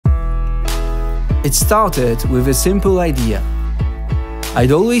It started with a simple idea.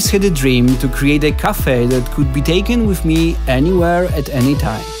 I'd always had a dream to create a cafe that could be taken with me anywhere at any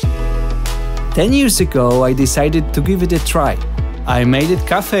time. 10 years ago, I decided to give it a try. I made it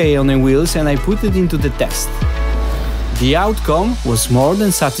cafe on wheels and I put it into the test. The outcome was more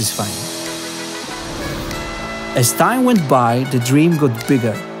than satisfying. As time went by, the dream got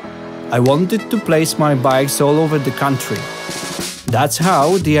bigger. I wanted to place my bikes all over the country. That's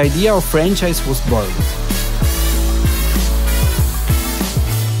how the idea of franchise was born.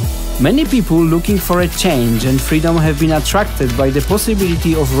 Many people looking for a change and freedom have been attracted by the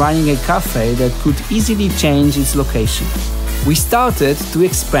possibility of running a cafe that could easily change its location. We started to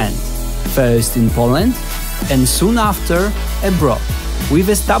expand, first in Poland and soon after abroad. We've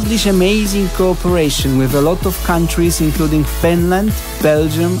established amazing cooperation with a lot of countries including Finland,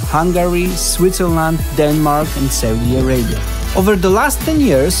 Belgium, Hungary, Switzerland, Denmark and Saudi Arabia. Over the last 10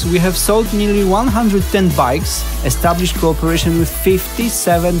 years, we have sold nearly 110 bikes, established cooperation with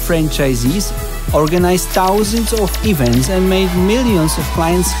 57 franchisees, organized thousands of events and made millions of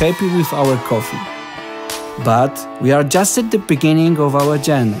clients happy with our coffee. But we are just at the beginning of our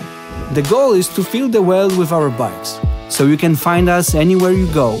journey. The goal is to fill the world with our bikes, so you can find us anywhere you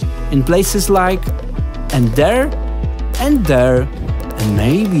go, in places like and there, and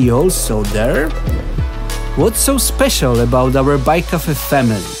maybe also there. What's so special about our Bike Café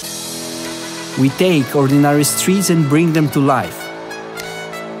family? We take ordinary streets and bring them to life.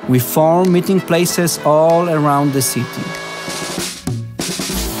 We form meeting places all around the city.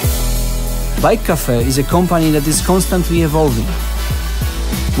 Bike Café is a company that is constantly evolving.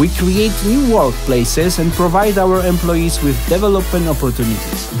 We create new workplaces and provide our employees with development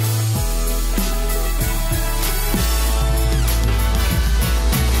opportunities.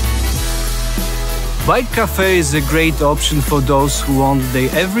 Bike Café is a great option for those who want their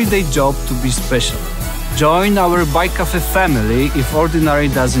everyday job to be special. Join our Bike Café family if ordinary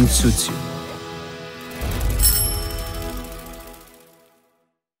doesn't suit you.